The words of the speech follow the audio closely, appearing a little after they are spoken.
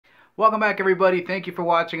Welcome back, everybody. Thank you for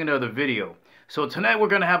watching another video. So tonight we're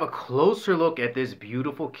going to have a closer look at this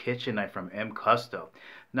beautiful kitchen knife from Mcusta.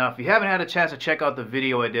 Now, if you haven't had a chance to check out the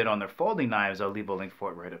video I did on their folding knives, I'll leave a link for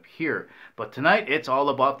it right up here. But tonight it's all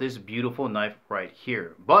about this beautiful knife right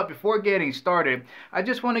here. But before getting started, I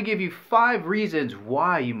just want to give you 5 reasons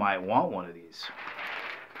why you might want one of these.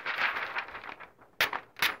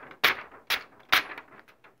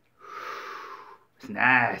 It's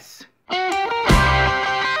nice.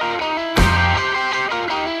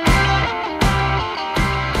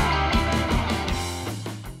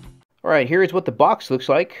 Alright, here's what the box looks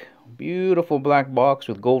like. Beautiful black box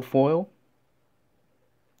with gold foil.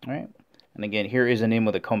 Alright, and again, here is the name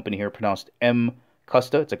of the company here, pronounced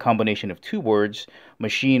Mcusta. It's a combination of 2 words,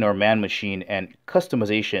 machine or man machine, and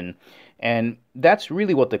customization. And that's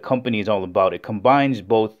really what the company is all about. It combines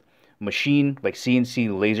both machine, like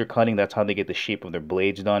CNC laser cutting, that's how they get the shape of their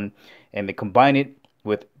blades done, and they combine it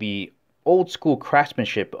with the old school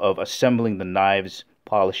craftsmanship of assembling the knives,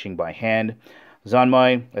 polishing by hand.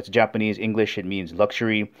 Zanmai, that's Japanese. English, it means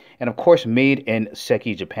luxury. And of course, made in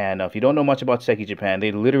Seki, Japan. Now, if you don't know much about Seki, Japan,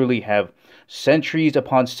 they literally have centuries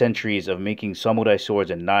upon centuries of making samurai swords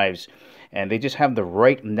and knives. And they just have the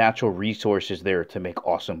right natural resources there to make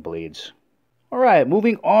awesome blades. Alright,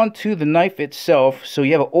 moving on to the knife itself. So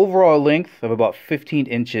you have an overall length of about 15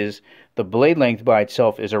 inches. The blade length by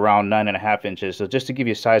itself is around 9.5 inches. So just to give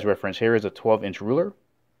you a size reference, here is a 12-inch ruler.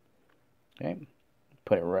 Okay,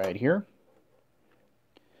 put it right here.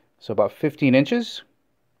 So about 15 inches.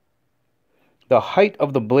 The height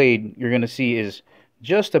of the blade you're going to see is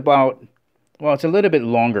just about, well, it's a little bit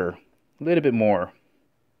longer, a little bit more.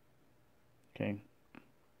 Okay,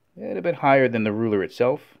 a little bit higher than the ruler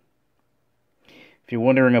itself. If you're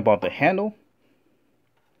wondering about the handle,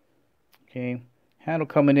 okay, handle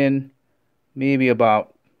coming in maybe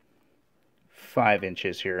about 5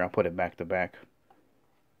 inches here. I'll put it back to back.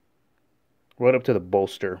 Right up to the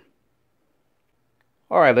bolster.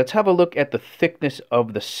 Alright, let's have a look at the thickness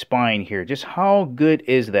of the spine here. Just how good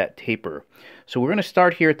is that taper? So we're going to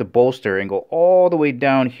start here at the bolster and go all the way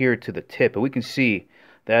down here to the tip. And we can see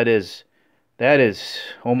that is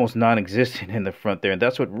almost non-existent in the front there. And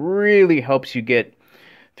that's what really helps you get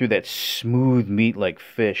through that smooth meat like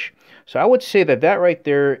fish. So I would say that right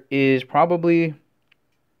there is probably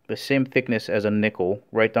the same thickness as a nickel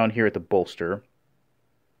right down here at the bolster.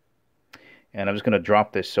 And I'm just going to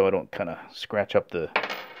drop this so I don't kind of scratch up that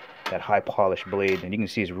high polished blade. And you can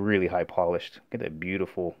see it's really high polished. Look at that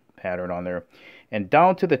beautiful pattern on there. And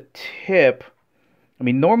down to the tip, I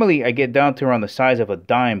mean, normally I get down to around the size of a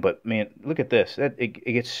dime, but man, look at this. It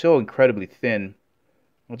gets so incredibly thin.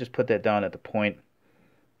 I'll just put that down at the point.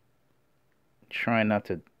 Trying not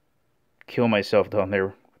to kill myself down there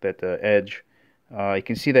with that edge. You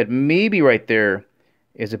can see that maybe right there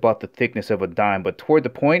is about the thickness of a dime, but toward the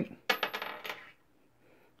point,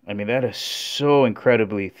 I mean, that is so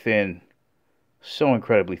incredibly thin. So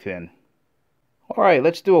incredibly thin. Alright,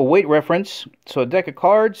 let's do a weight reference. So a deck of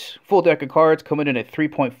cards, full deck of cards coming in at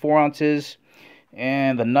 3.4 ounces.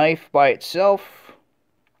 And the knife by itself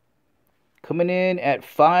coming in at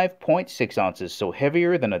 5.6 ounces. So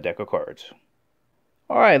heavier than a deck of cards.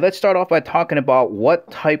 Alright, let's start off by talking about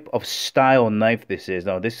what type of style knife this is.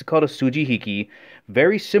 Now, this is called a Sujihiki,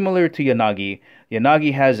 very similar to Yanagi.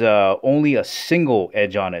 Yanagi has only a single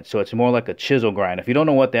edge on it, so it's more like a chisel grind. If you don't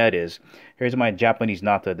know what that is, here's my Japanese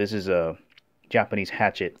nata. This is a Japanese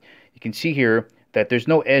hatchet. You can see here that there's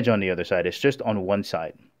no edge on the other side. It's just on one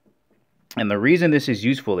side. And the reason this is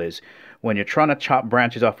useful is when you're trying to chop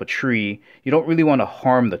branches off a tree, you don't really want to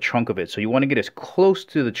harm the trunk of it. So you want to get as close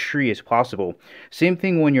to the tree as possible. Same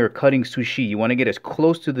thing when you're cutting sushi. You want to get as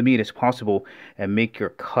close to the meat as possible and make your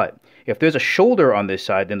cut. If there's a shoulder on this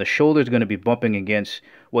side, then the shoulder is going to be bumping against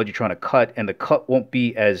what you're trying to cut, and the cut won't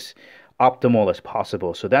be as optimal as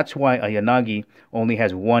possible. So that's why a Yanagi only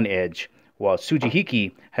has one edge, while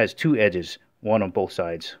Sujihiki has 2 edges, one on both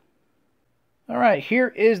sides. Alright, here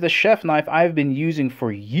is the chef knife I've been using for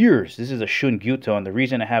years. This is a Mcusta, and the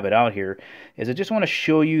reason I have it out here is I just want to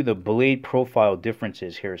show you the blade profile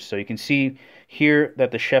differences here. So you can see here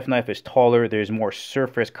that the chef knife is taller. There's more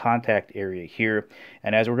surface contact area here.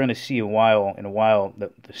 And as we're going to see in a while,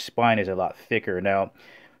 the spine is a lot thicker. Now,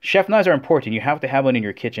 chef knives are important. You have to have one in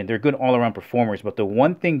your kitchen. They're good all-around performers. But the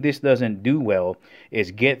one thing this doesn't do well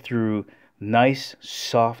is get through nice,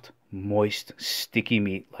 soft, moist, sticky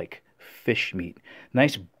meat like fish meat.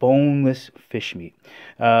 Nice boneless fish meat.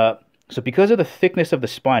 So because of the thickness of the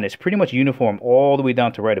spine, it's pretty much uniform all the way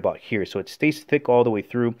down to right about here. So it stays thick all the way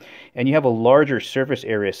through, and you have a larger surface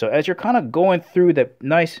area. So as you're kind of going through that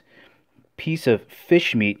nice piece of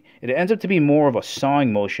fish meat, it ends up to be more of a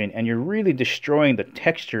sawing motion, and you're really destroying the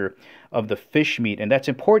texture of the fish meat. And that's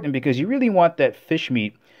important because you really want that fish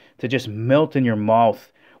meat to just melt in your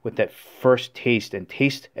mouth with that first taste and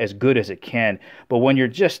taste as good as it can. But when you're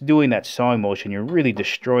just doing that sawing motion, you're really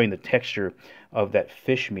destroying the texture of that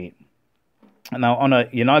fish meat. Now on a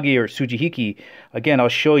yanagi or sujihiki, again, I'll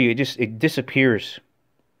show you, it disappears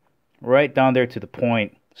right down there to the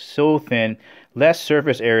point. So thin, less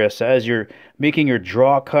surface area, so as you're making your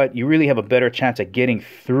draw cut, you really have a better chance of getting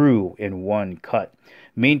through in one cut.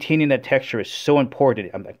 Maintaining that texture is so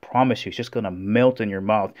important. I promise you, it's just going to melt in your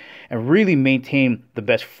mouth and really maintain the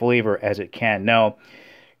best flavor as it can. Now,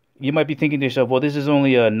 you might be thinking to yourself, well, this is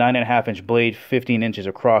only a 9.5-inch blade, 15 inches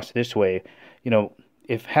across this way. You know,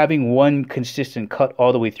 if having one consistent cut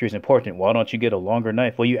all the way through is important, why don't you get a longer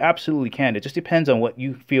knife? Well, you absolutely can. It just depends on what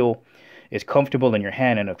you feel is comfortable in your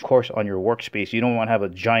hand and, of course, on your workspace. You don't want to have a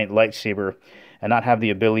giant lightsaber and not have the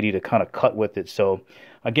ability to kind of cut with it. So,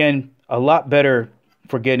 again, a lot better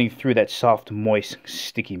for getting through that soft, moist,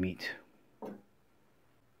 sticky meat.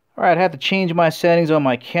 Alright, I have to change my settings on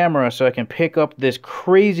my camera so I can pick up this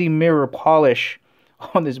crazy mirror polish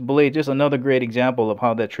on this blade. Just another great example of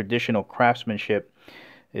how that traditional craftsmanship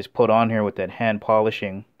is put on here with that hand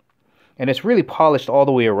polishing. And it's really polished all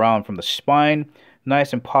the way around, from the spine,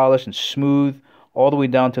 nice and polished and smooth, all the way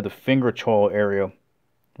down to the finger choil area.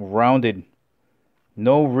 Rounded.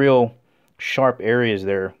 No real sharp areas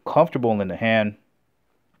there. Comfortable in the hand.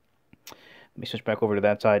 Let me switch back over to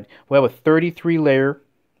that side. We have a 33 layer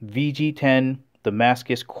VG10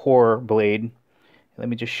 Damascus core blade. Let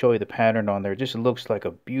me just show you the pattern on there. It just looks like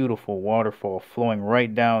a beautiful waterfall flowing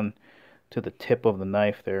right down to the tip of the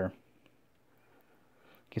knife there.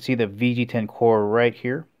 You can see the VG10 core right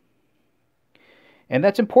here. And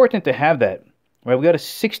that's important to have that. Right, we got a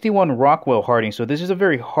 61 Rockwell Harding, so this is a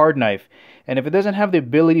very hard knife. And if it doesn't have the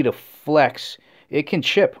ability to flex, it can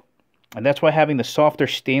chip. And that's why having the softer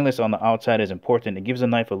stainless on the outside is important. It gives the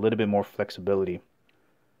knife a little bit more flexibility.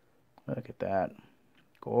 Look at that.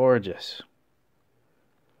 Gorgeous.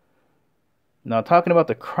 Now, talking about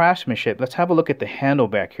the craftsmanship, let's have a look at the handle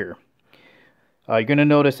back here. You're going to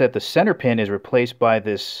notice that the center pin is replaced by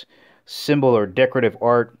this symbol or decorative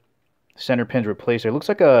art. Center pin's replaced. It looks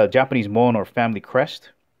like a Japanese mon or family crest.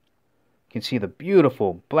 You can see the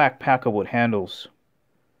beautiful black packwood handles.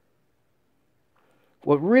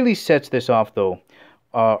 What really sets this off, though,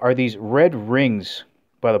 are these red rings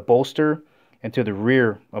by the bolster and to the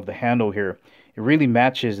rear of the handle here. It really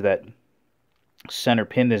matches that center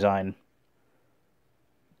pin design.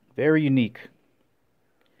 Very unique.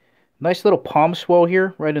 Nice little palm swell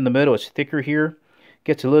here, right in the middle. It's thicker here.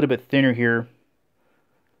 Gets a little bit thinner here.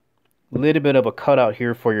 A little bit of a cutout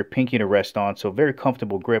here for your pinky to rest on. So very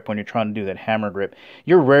comfortable grip when you're trying to do that hammer grip.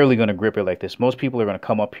 You're rarely going to grip it like this. Most people are going to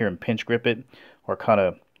come up here and pinch grip it or kind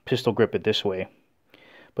of pistol grip it this way.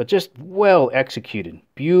 But just well executed.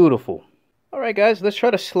 Beautiful. Alright guys, let's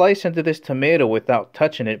try to slice into this tomato without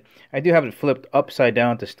touching it. I do have it flipped upside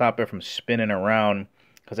down to stop it from spinning around,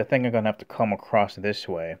 because I think I'm going to have to come across this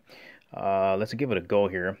way. Let's give it a go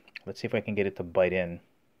here. Let's see if I can get it to bite in.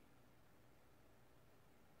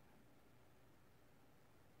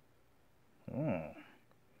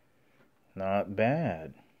 Not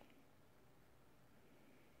bad.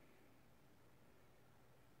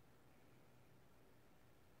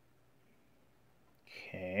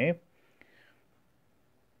 Okay.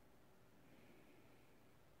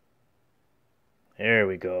 There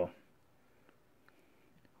we go.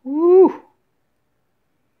 Woo!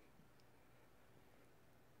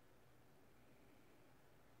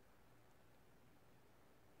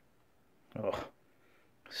 Oh,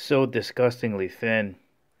 so disgustingly thin.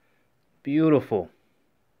 Beautiful.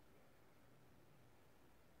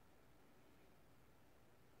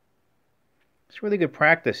 It's really good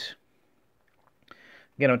practice.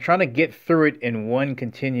 Again, I'm trying to get through it in one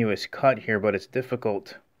continuous cut here, but it's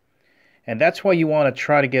difficult. And that's why you want to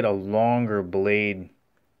try to get a longer blade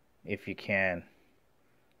if you can,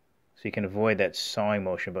 so you can avoid that sawing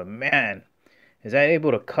motion. But man, is that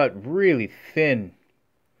able to cut really thin.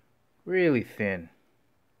 Really thin.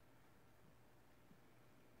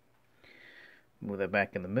 Move that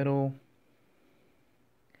back in the middle.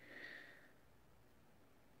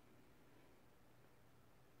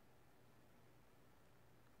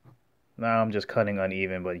 Now I'm just cutting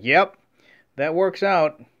uneven, but yep, that works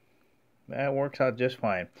out. That works out just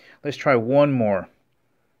fine. Let's try one more.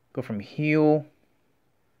 Go from heel.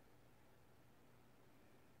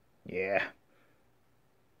 Yeah.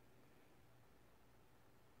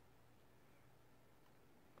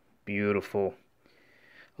 Beautiful.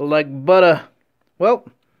 Like butter. Well,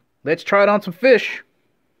 Let's try it on some fish.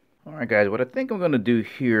 Alright guys, what I think I'm going to do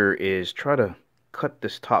here is try to cut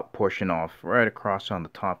this top portion off right across on the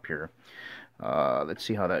top here. Let's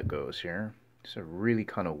see how that goes here. It's a really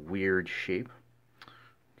kind of weird shape.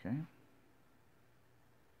 Okay.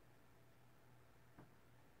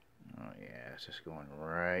 Oh yeah, it's just going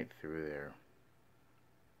right through there.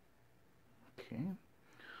 Okay.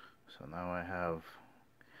 So now I have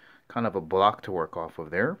kind of a block to work off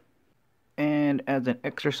of there. And as an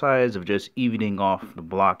exercise of just evening off the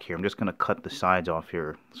block here, I'm just going to cut the sides off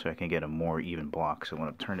here so I can get a more even block. So I'm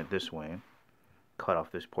going to turn it this way, cut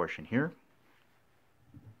off this portion here.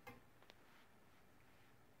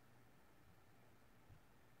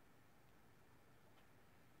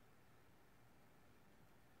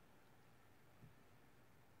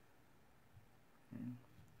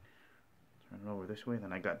 Turn it over this way.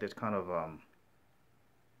 Then I got this kind of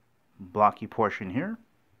blocky portion here.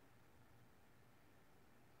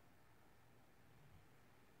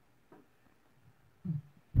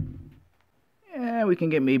 Yeah, we can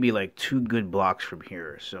get maybe like 2 good blocks from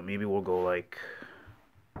here. So maybe we'll go like...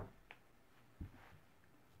 Okay.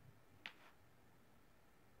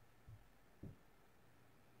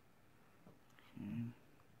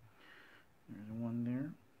 There's one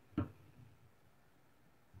there.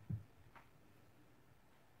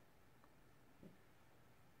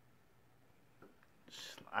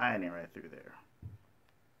 Sliding right through there.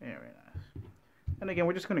 Very nice. And again,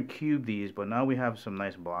 we're just going to cube these, but now we have some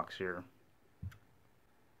nice blocks here.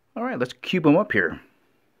 Alright, let's cube them up here.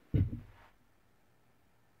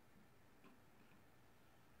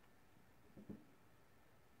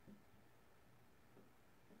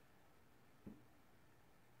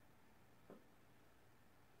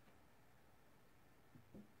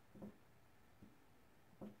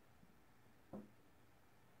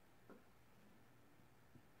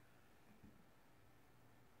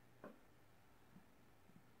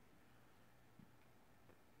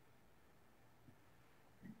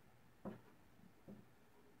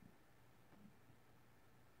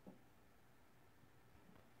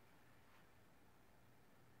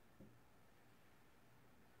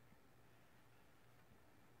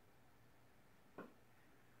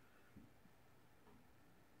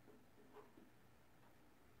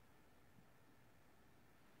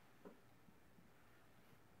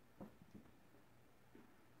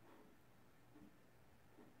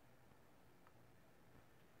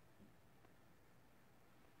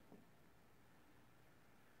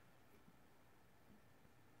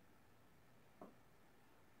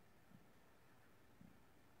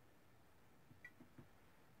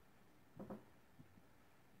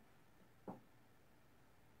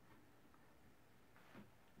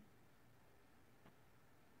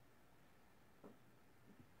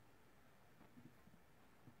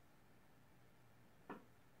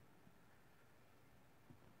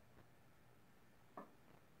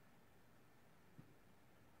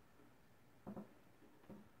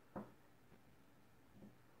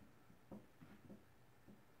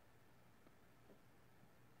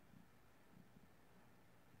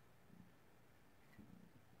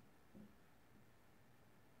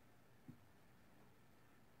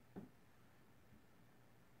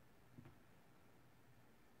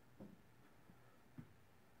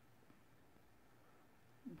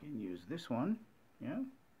 You can use this one, yeah.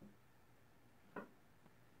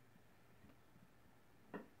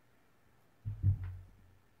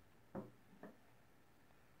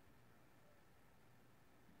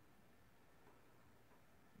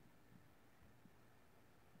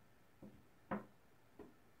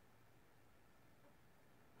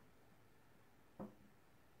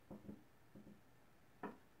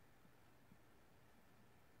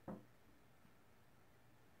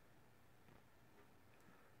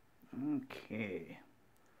 Okay,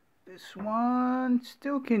 this one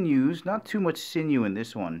still can use, not too much sinew in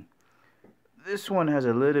this one. This one has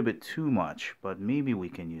a little bit too much, but maybe we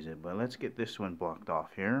can use it. But let's get this one blocked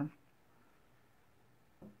off here.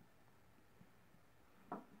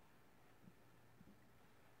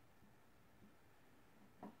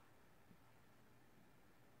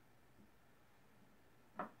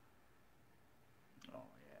 Oh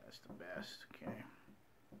yeah, that's the best, okay.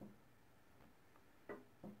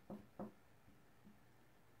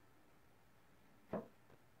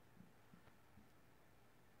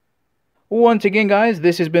 Once again, guys,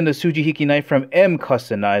 this has been the Sujihiki knife from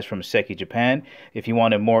Mcusta Knives from Seki, Japan. If you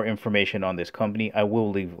wanted more information on this company, I will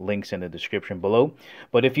leave links in the description below.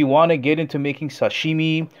 But if you want to get into making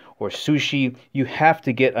sashimi or sushi, you have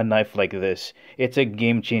to get a knife like this. It's a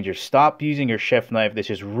game changer. Stop using your chef knife. This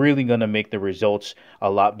is really going to make the results a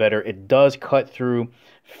lot better. It does cut through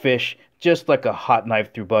fish just like a hot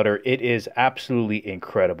knife through butter. It is absolutely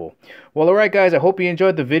incredible. Well, alright guys, I hope you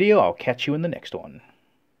enjoyed the video. I'll catch you in the next one.